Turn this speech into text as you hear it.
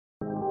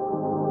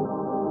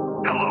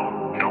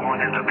one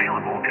is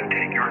available to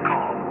take your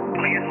call.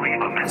 Please leave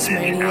a message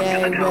Maniac,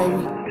 after the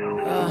tone.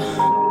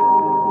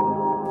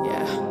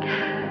 Yeah.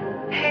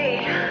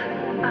 Hey,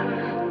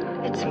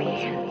 it's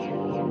me.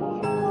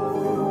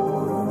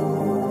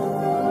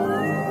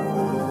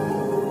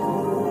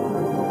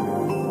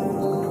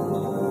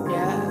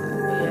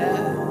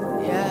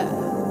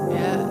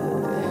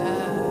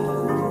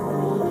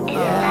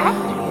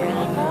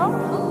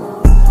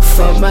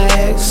 Fuck my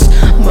ex,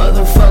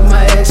 motherfuck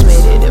my ex.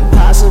 Made it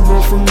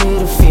impossible for me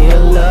to feel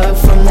love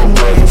from the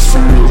next.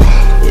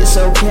 It's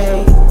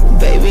okay,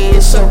 baby,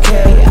 it's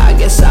okay. I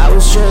guess I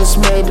was just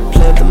made to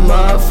play the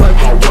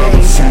motherfucking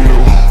game.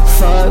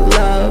 Fuck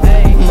love,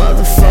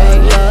 motherfuck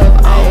love.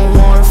 I don't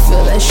wanna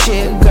feel that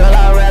shit, girl,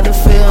 I'd rather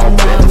feel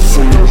numb.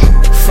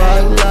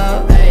 Fuck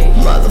love,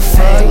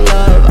 motherfuck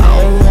love.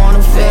 I don't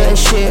wanna feel that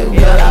shit,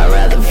 girl, I'd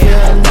rather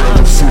feel numb.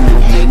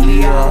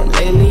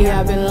 Lately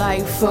I've been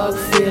like, fuck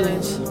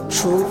feelings.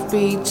 Truth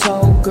be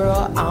told,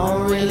 girl, I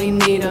don't really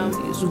need them.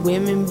 These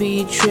women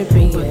be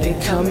tripping, but they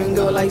come and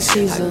go like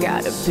seasons. I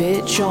got a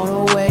bitch on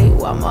her way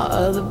while my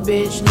other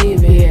bitch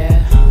leaving.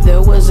 Yeah,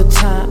 there was a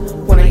time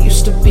when I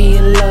used to be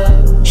in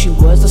love. She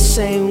was the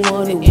same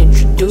one that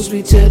introduced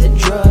me to the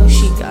drugs.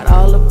 She got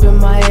all up in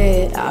my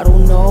head, I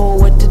don't know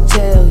what to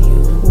tell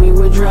you. We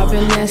were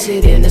dropping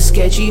acid in a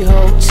sketchy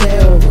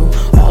hotel room.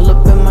 All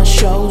up in my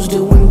shows,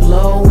 doing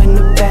blow in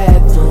the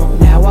bathroom.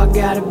 Now I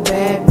got a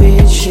bad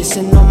bitch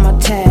kissing on my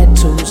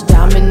tattoos.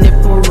 Diamond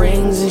nipple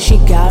rings and she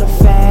got a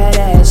fat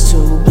ass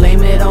too.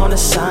 Blame it on a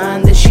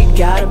sign that she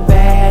got a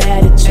bad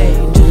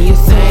attitude. Do your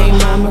thing,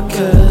 mama,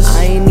 cause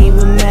I ain't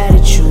even mad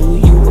at you.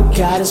 You a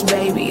goddess,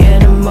 baby,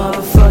 and a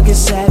motherfucking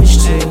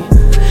savage too.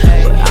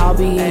 But I'll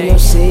be in your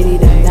city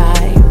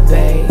tonight,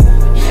 babe,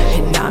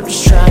 and I'm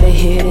just trying to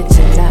hit it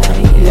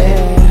tonight,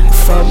 yeah.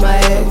 Fuck my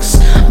ex,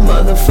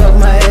 motherfuck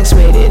my ex.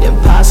 Made it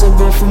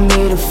impossible for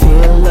me to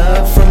feel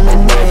love from the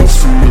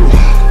next.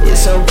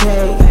 It's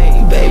okay,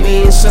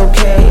 baby, it's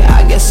okay.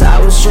 I guess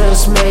I was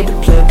just made to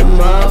play the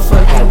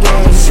motherfucking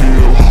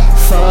game.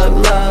 Fuck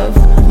love,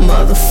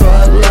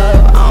 motherfuck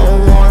love. I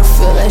don't wanna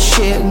feel that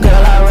shit,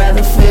 girl, I'd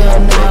rather feel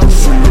numb.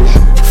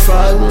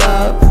 Fuck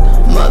love,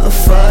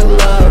 motherfuck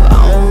love. I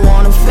don't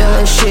wanna feel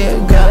that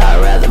shit, girl, I'd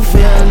rather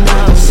feel numb.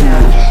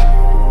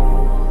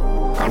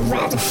 I'd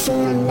rather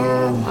feel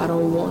numb. I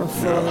don't wanna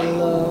fall in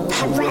love.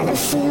 I'd rather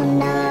feel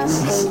numb. I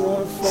don't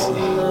wanna fall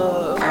in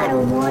love. I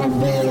don't wanna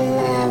be in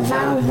love. I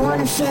don't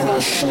wanna feel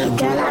that shit,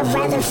 girl. I'd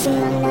rather feel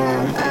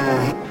numb.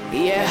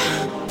 Yeah,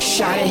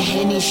 shot of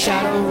Henny,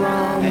 shot of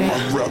rum.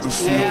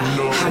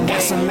 I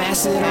got some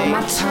acid on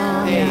my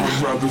tongue. I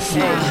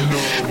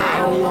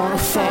don't wanna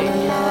fall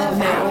in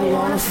love. I don't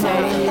wanna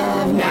fall in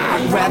love. Now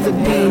I'd rather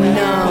be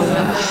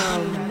numb.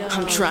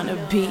 I'm tryna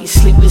be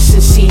sleepless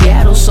in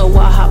Seattle, so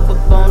I hop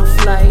up on a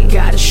flight.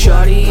 Got a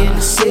shorty in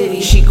the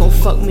city, she gon'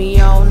 fuck me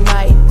all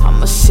night.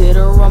 I'ma sit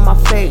her on my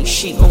face,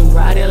 she gon'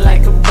 ride it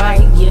like a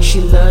bike. Yeah,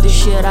 she love the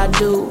shit I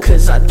do,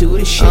 cause I do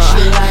the shit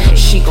she like.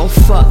 She gon'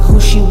 fuck who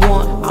she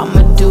want,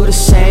 I'ma do the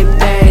same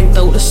thing.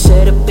 Throw the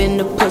setup in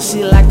the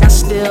pussy like I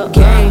still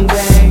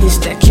gangbang. It's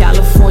that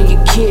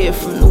California kid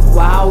from the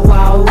wild,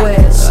 wild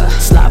west.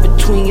 Slide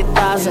between your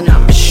thighs and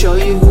I'ma show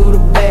you who the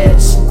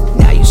best.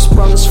 Now you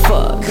sprung as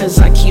fuck, cause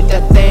I keep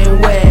that thing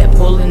wet.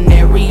 Pulling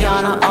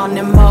Ariana on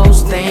them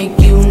hoes, thank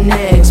you,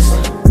 next.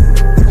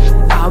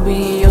 I'll be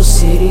in your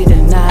city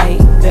tonight,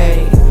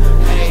 babe,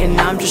 and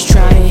I'm just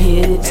trying to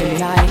hit it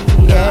tonight,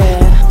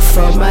 yeah.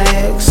 Fuck my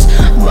ex,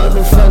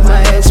 motherfuck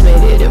my ex.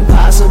 Made it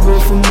impossible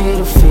for me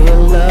to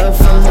feel love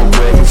from the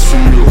next.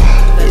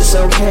 It's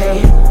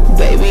okay,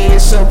 baby,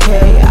 it's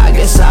okay. I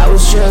guess I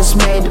was just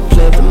made to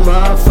play the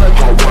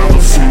motherfucking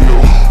game.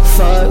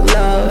 Fuck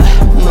love,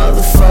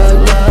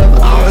 motherfuck love.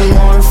 I don't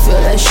wanna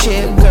feel that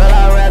shit, girl,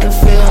 I'd rather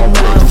feel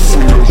numb.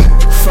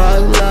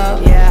 Fuck love,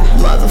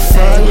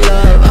 motherfuck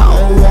love. I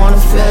don't wanna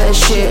feel that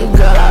shit,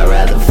 girl, I'd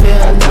rather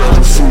feel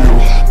numb.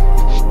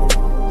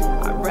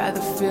 I'd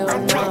rather feel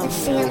I'd rather numb.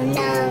 feel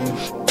numb.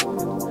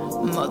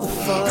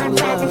 Motherfuck I'd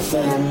rather love.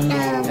 feel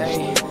numb.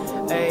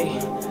 Hey,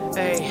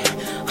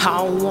 I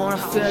don't wanna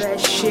feel that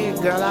shit,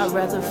 girl, I'd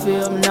rather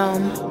feel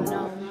numb.